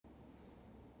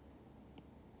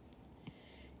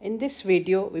In this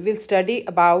video, we will study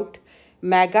about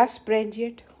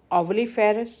Megasporangiate,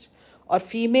 ovuliferous or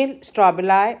female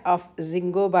strobili of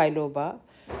Ginkgo biloba.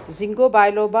 Ginkgo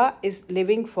biloba is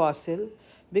living fossil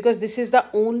because this is the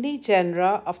only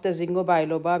genera of the Ginkgo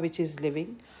biloba which is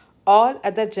living. All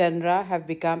other genera have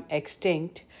become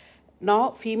extinct. Now,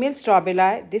 female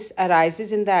strobili, this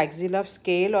arises in the axil of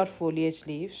scale or foliage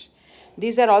leaves.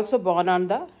 These are also born on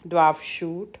the dwarf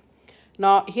shoot.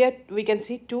 Now here we can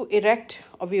see two erect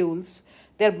ovules.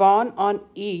 They are born on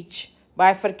each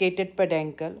bifurcated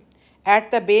peduncle.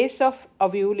 At the base of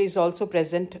ovule is also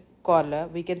present collar.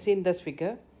 We can see in this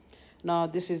figure. Now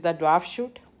this is the dwarf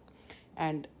shoot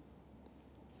and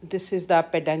this is the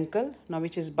peduncle now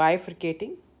which is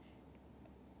bifurcating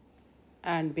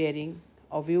and bearing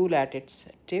ovule at its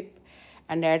tip,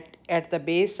 and at the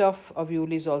base of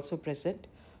ovule is also present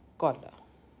collar.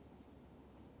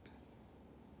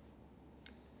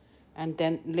 And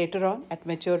then later on at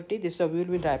maturity this ovule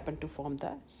will ripen to form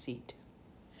the seed.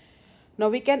 Now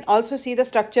we can also see the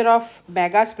structure of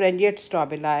Megasporangiate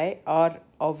strobili or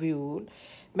ovule.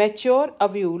 Mature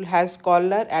ovule has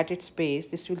collar at its base.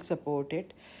 This will support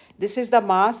it. This is the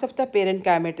mass of the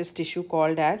parenchymatous tissue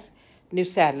called as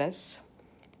nucleus,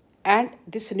 and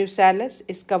this nucleus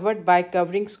is covered by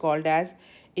coverings called as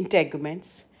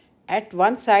integuments. At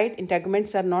one side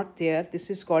integuments are not there. This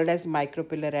is called as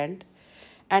micropillar end.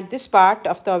 And this part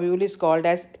of the ovule is called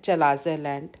as chalazal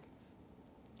end.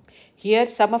 Here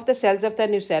some of the cells of the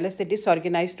nucleus they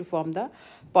disorganize to form the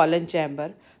pollen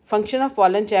chamber. Function of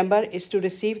pollen chamber is to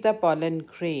receive the pollen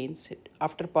grains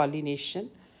after pollination.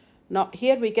 Now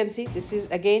here we can see this is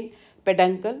again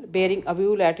peduncle bearing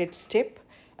ovule at its tip.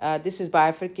 This is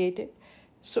bifurcated.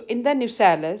 So in the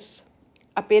nucleus,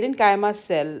 a parenchyma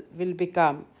cell will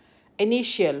become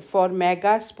initial for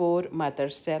megaspore mother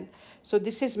cell. So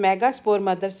this is megaspore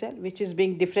mother cell which is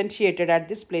being differentiated at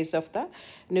this place of the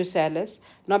nucleus.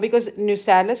 Now because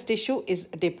nucleus tissue is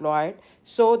diploid,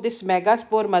 so this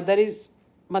megaspore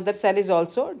mother cell is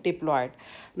also diploid.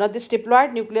 Now this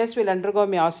diploid nucleus will undergo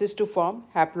meiosis to form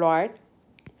haploid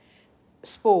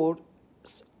spore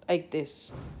like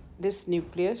this. This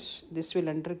nucleus, this will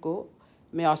undergo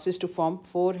meiosis to form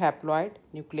 4 haploid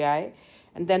nuclei,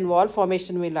 and then wall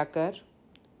formation will occur,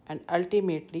 and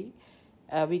ultimately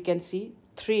we can see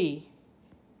 3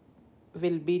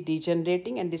 will be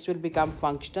degenerating and this will become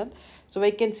functional. So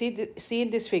we can see in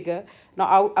this figure now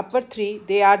our upper 3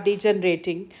 they are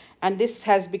degenerating and this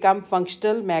has become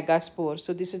functional megaspore.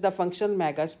 So this is the functional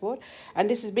megaspore and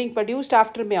this is being produced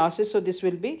after meiosis. So this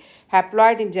will be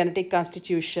haploid in genetic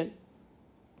constitution.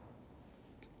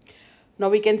 Now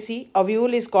we can see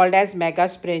ovule is called as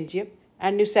megasporangium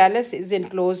and nucleus is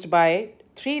enclosed by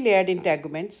 3 layered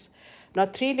integuments. Now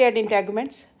 3 layered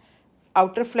integuments,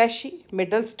 outer fleshy,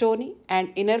 middle stony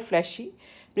and inner fleshy.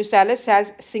 Nucleus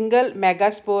has single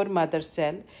megaspore mother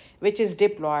cell which is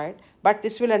diploid, but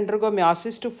this will undergo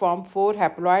meiosis to form 4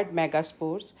 haploid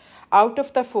megaspores. Out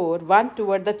of the 4, 1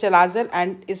 toward the chalazal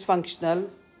end is functional.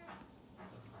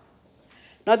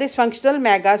 Now this functional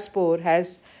megaspore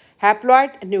has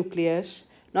haploid nucleus.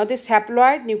 Now this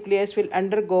haploid nucleus will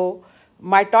undergo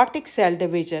mitotic cell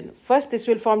division. First this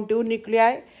will form 2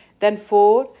 nuclei, then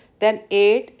 4, then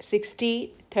 8, 16,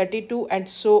 32 and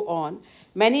so on.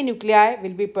 Many nuclei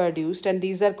will be produced and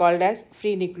these are called as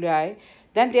free nuclei.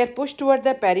 Then they are pushed toward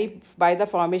the peri by the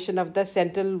formation of the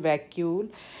central vacuole,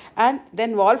 and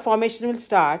then wall formation will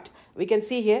start. We can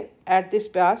see here at this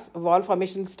pass wall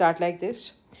formation will start like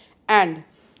this, and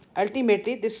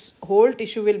ultimately this whole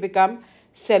tissue will become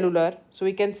cellular. So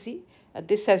we can see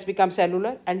this has become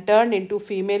cellular and turned into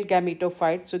female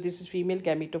gametophyte. So this is female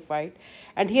gametophyte,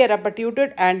 and here a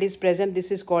protruted end is present.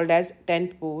 This is called as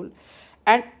tent pole,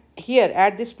 and here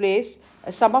at this place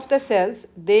some of the cells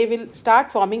they will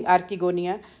start forming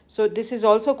archegonia. So this is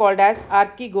also called as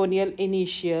archegonial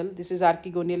initial. This is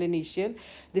archegonial initial.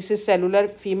 This is cellular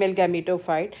female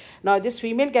gametophyte. Now this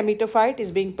female gametophyte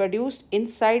is being produced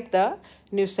inside the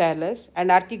nucleus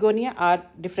and archegonia are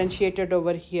differentiated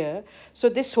over here. So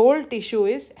this whole tissue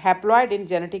is haploid in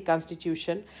genetic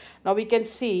constitution. Now we can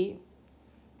see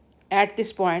at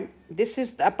this point, this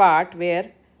is the part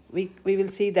where we will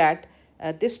see that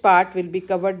this part will be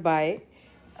covered by,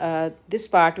 this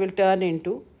part will turn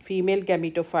into female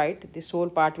gametophyte. This whole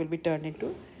part will be turned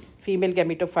into female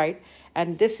gametophyte,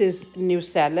 and this is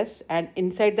nucleus, and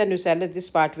inside the nucleus this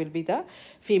part will be the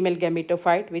female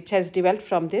gametophyte which has developed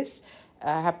from this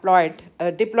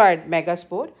diploid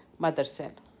megaspore mother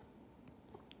cell.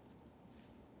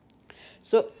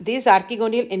 So these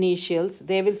archegonial initials,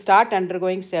 they will start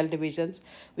undergoing cell divisions.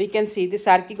 We can see this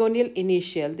archegonial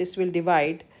initial, this will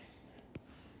divide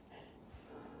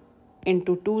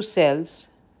into two cells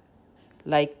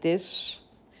like this.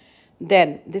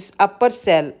 Then this upper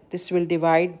cell, this will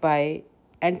divide by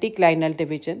anticlinal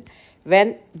division.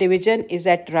 When division is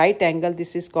at right angle,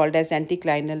 this is called as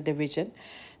anticlinal division.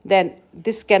 Then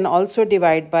this can also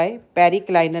divide by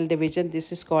periclinal division.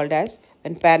 This is called as,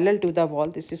 when parallel to the wall,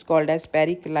 this is called as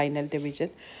periclinal division.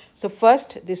 So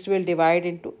first this will divide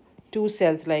into two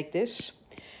cells like this.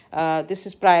 This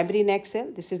is primary neck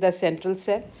cell. This is the central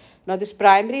cell. Now this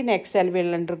primary neck cell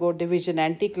will undergo division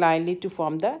anticlinally to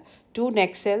form the two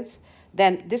neck cells.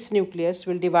 Then this nucleus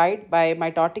will divide by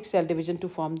mitotic cell division to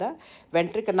form the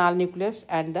ventricanal nucleus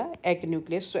and the egg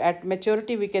nucleus. So at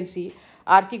maturity we can see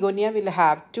Archegonia will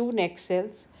have two neck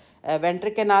cells,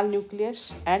 ventricanal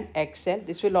nucleus and egg cell.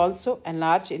 This will also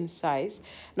enlarge in size.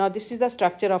 Now this is the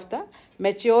structure of the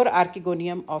mature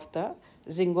Archegonium of the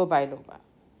Ginkgo biloba.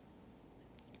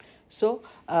 So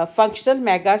functional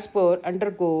megaspore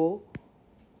undergo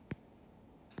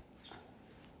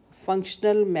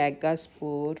functional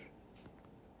megaspore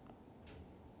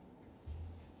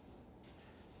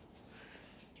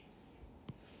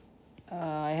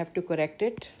I have to correct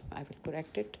it. I will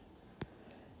correct it.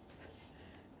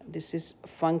 This is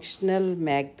functional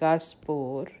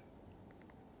megaspore.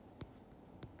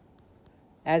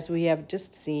 As we have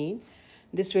just seen,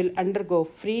 this will undergo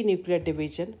free nuclear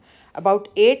division. About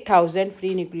 8,000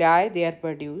 free nuclei they are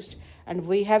produced, and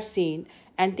we have seen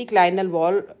anticlinal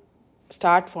wall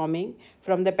start forming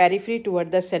from the periphery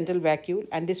toward the central vacuole,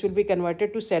 and this will be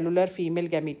converted to cellular female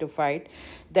gametophyte.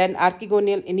 Then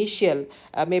archegonial initial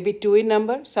may be 2 in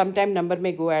number, sometime number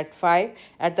may go at 5.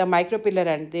 At the micropillar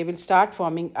end, they will start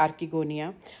forming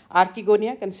archegonia.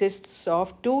 Archegonia consists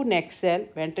of two neck cell,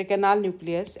 ventricanal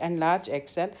nucleus and large egg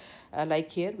cell. Like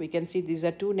here, we can see these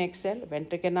are two neck cell,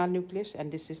 ventricanal nucleus,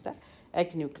 and this is the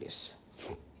egg nucleus.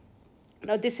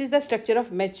 Now, this is the structure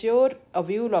of mature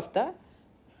ovule of the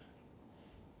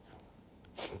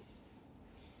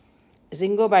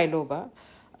Ginkgo biloba.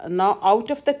 Now,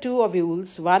 out of the two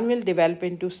ovules, one will develop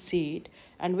into seed,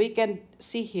 and we can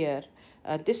see here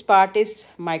this part is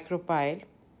micropyle,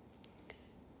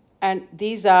 and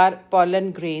these are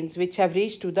pollen grains which have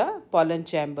reached to the pollen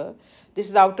chamber. This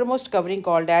is the outermost covering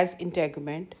called as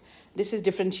integument. This is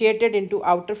differentiated into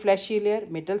outer fleshy layer,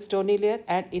 middle stony layer,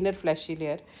 and inner fleshy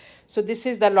layer. So this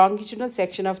is the longitudinal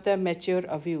section of the mature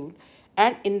ovule.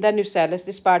 And in the nucellus,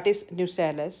 this part is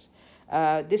nucellus.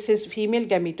 This is female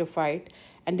gametophyte,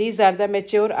 and these are the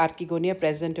mature archegonia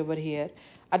present over here.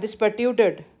 This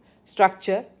protrude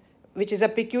structure, which is a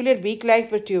peculiar beak-like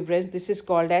protuberance, this is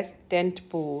called as tent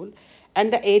pole,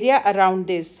 and the area around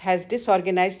this has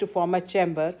disorganized to form a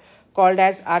chamber called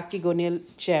as archegonial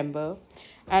chamber.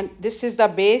 And this is the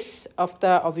base of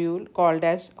the ovule called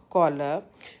as collar.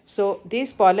 So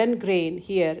these pollen grain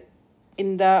here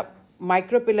in the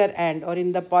micropillar end or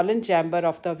in the pollen chamber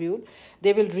of the ovule,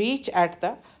 they will reach at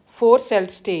the 4-celled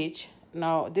stage.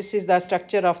 Now this is the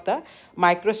structure of the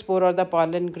microspore or the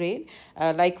pollen grain.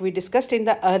 Like we discussed in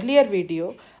the earlier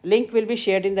video, link will be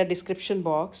shared in the description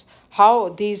box, how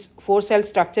these 4-cell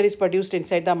structure is produced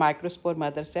inside the microspore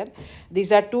mother cell.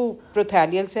 These are two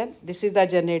prothelial cell, this is the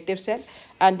generative cell,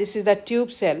 and this is the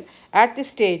tube cell. At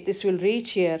this stage, this will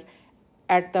reach here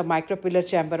at the micropillar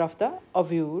chamber of the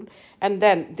ovule, and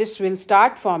then this will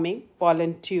start forming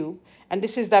pollen tube. And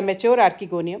this is the mature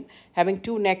archegonium having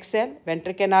two neck cell,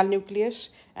 ventricanal nucleus,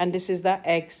 and this is the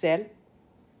egg cell.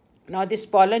 Now this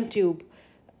pollen tube,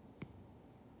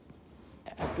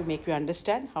 I have to make you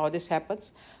understand how this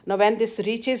happens. Now when this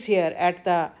reaches here at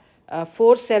the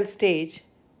 4-cell stage,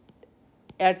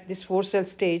 at this 4-cell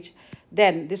stage,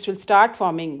 then this will start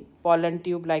forming pollen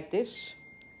tube like this.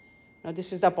 Now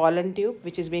this is the pollen tube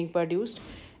which is being produced,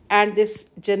 and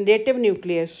this generative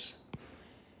nucleus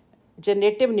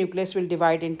will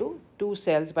divide into two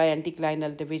cells by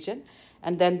anticlinal division,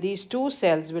 and then these two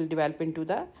cells will develop into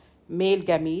the male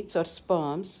gametes or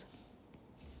sperms.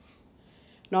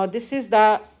 Now this is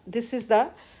the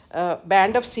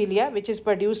band of cilia which is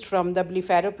produced from the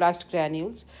blepharoplast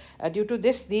granules. Due to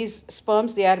this, these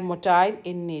sperms, they are motile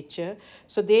in nature,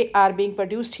 so they are being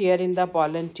produced here in the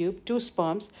pollen tube, two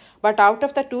sperms, but out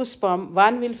of the two sperm,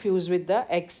 one will fuse with the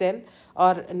egg cell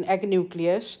or an egg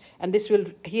nucleus, and this will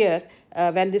here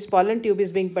when this pollen tube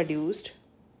is being produced.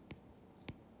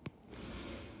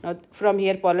 Now from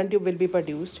here pollen tube will be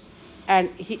produced, and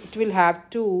it will have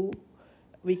two,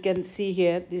 we can see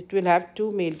here, it will have two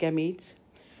male gametes.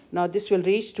 Now this will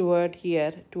reach toward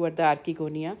here, toward the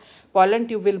archegonia. Pollen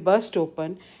tube will burst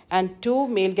open and two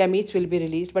male gametes will be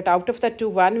released, but out of the two,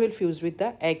 one will fuse with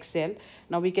the egg cell.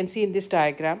 Now we can see in this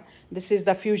diagram, this is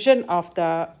the fusion of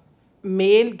the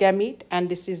male gamete and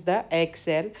this is the egg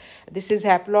cell. This is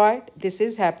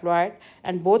haploid,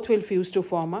 and both will fuse to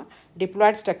form a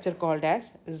diploid structure called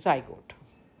as zygote.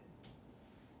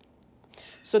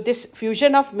 So this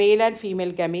fusion of male and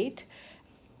female gamete,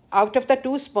 out of the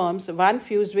two sperms, one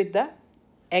fused with the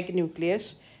egg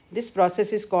nucleus. This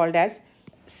process is called as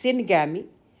syngamy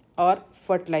or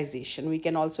fertilization. We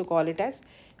can also call it as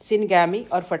syngamy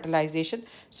or fertilization.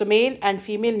 So male and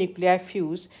female nuclei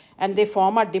fuse and they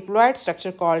form a diploid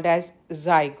structure called as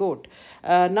zygote.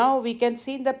 Now we can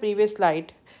see in the previous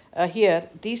slide here,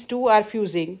 these two are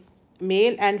fusing.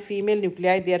 Male and female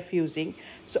nuclei, they are fusing.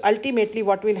 So ultimately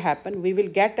what will happen, we will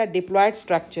get a diploid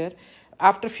structure.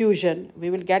 After fusion, we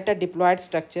will get a diploid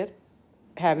structure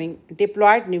having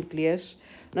diploid nucleus.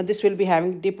 Now this will be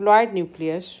having diploid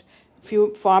nucleus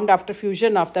formed after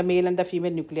fusion of the male and the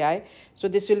female nuclei. So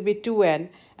this will be 2n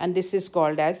and this is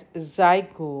called as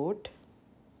zygote.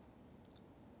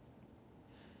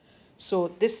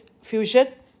 So this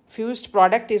fused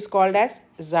product is called as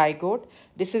zygote.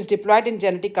 This is diploid in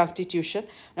genetic constitution.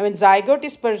 Now when zygote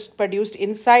is produced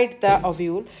inside the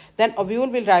ovule, then ovule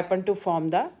will ripen to form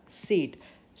the seed.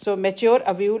 So mature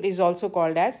ovule is also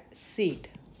called as seed.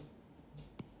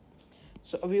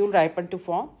 So ovule ripen to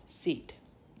form seed.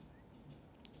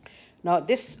 Now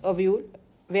this ovule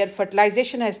where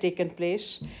fertilization has taken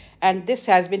place and this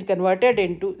has been converted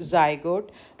into zygote.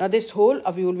 Now this whole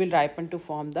ovule will ripen to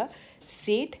form the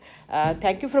seed.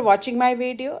 Thank you for watching my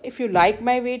video. If you like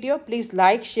my video, please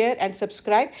like, share and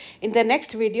subscribe. In the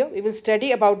next video, we will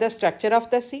study about the structure of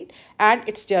the seed and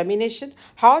its germination,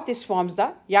 how this forms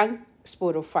the young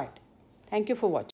sporophyte. Thank you for watching.